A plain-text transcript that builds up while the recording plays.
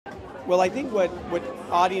Well, I think what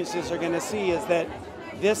audiences are going to see is that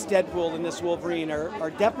this Deadpool and this Wolverine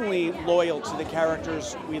are definitely loyal to the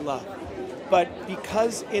characters we love. But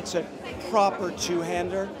because it's a proper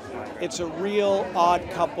two-hander, it's a real odd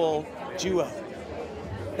couple duo.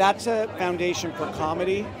 That's a foundation for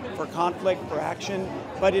comedy, for conflict, for action,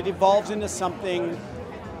 but it evolves into something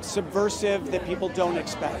subversive that people don't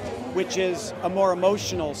expect, which is a more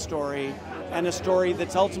emotional story and a story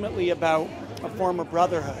that's ultimately about a form of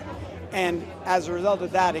brotherhood. And as a result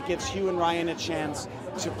of that, it gives Hugh and Ryan a chance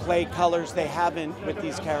to play colors they haven't with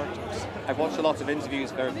these characters. I've watched a lot of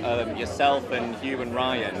interviews for yourself and Hugh and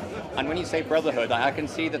Ryan, and when you say brotherhood, I can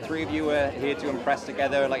see the three of you are here to impress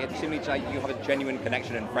together. Like, it seems like you have a genuine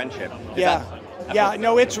connection and friendship.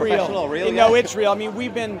 No, it's real. No, it's real. I mean,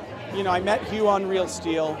 we've been, I met Hugh on Real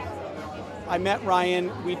Steel. I met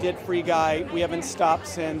Ryan. We did Free Guy. We haven't stopped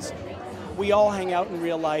since. We all hang out in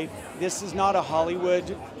real life. This is not a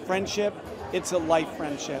Hollywood friendship. It's a life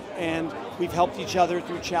friendship, and we've helped each other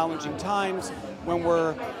through challenging times when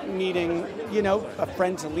we're needing, a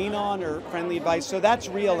friend to lean on or friendly advice. So that's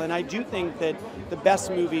real, and I do think that the best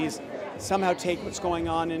movies somehow take what's going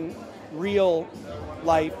on in real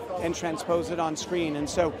life and transpose it on screen. And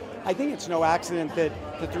so I think it's no accident that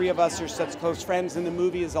the three of us are such close friends, and the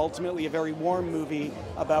movie is ultimately a very warm movie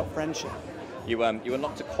about friendship. You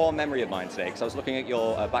unlocked a core memory of mine today, because I was looking at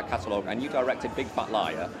your back catalogue, and you directed Big Fat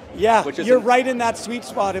Liar. Yeah, you're right in that sweet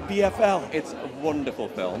spot at BFL. It's a wonderful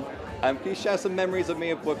film. Can you share some memories of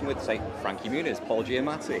me of working with, say, Frankie Muniz, Paul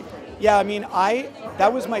Giamatti? Yeah, I mean,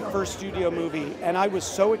 that was my first studio movie, and I was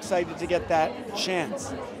so excited to get that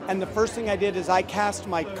chance. And the first thing I did is I cast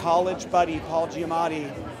my college buddy, Paul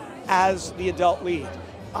Giamatti, as the adult lead.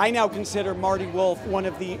 I now consider Marty Wolf one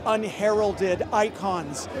of the unheralded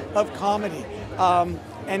icons of comedy.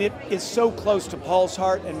 And it is so close to Paul's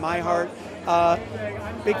heart and my heart.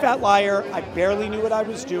 Big Fat Liar, I barely knew what I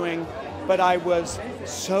was doing, but I was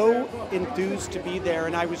so enthused to be there,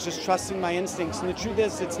 and I was just trusting my instincts. And the truth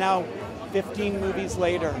is, it's now 15 movies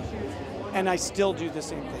later, and I still do the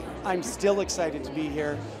same thing. I'm still excited to be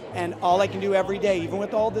here, and all I can do every day, even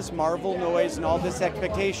with all this Marvel noise and all this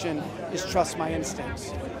expectation, is trust my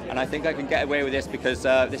instincts. And I think I can get away with this because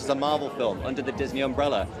this is a Marvel film under the Disney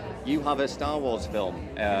umbrella. You have a Star Wars film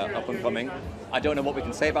up and coming. I don't know what we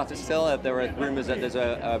can say about it still. There are rumors that there's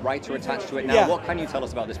a writer attached to it now. Yeah. What can you tell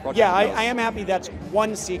us about this project? Yeah, I am happy that's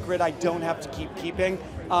one secret I don't have to keep keeping.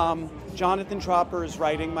 Jonathan Tropper is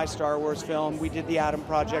writing my Star Wars film. We did the Adam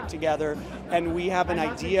Project together, and we have an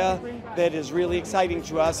idea that is really exciting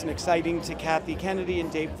to us and exciting to Kathy Kennedy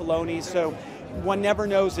and Dave Filoni. So one never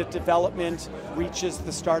knows if development reaches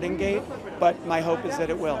the starting gate, but my hope is that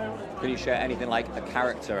it will. Can you share anything like a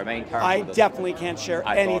character, a main character? I definitely can't share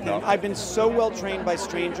anything. I've been so well trained by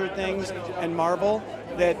Stranger Things and Marvel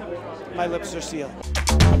that my lips are sealed.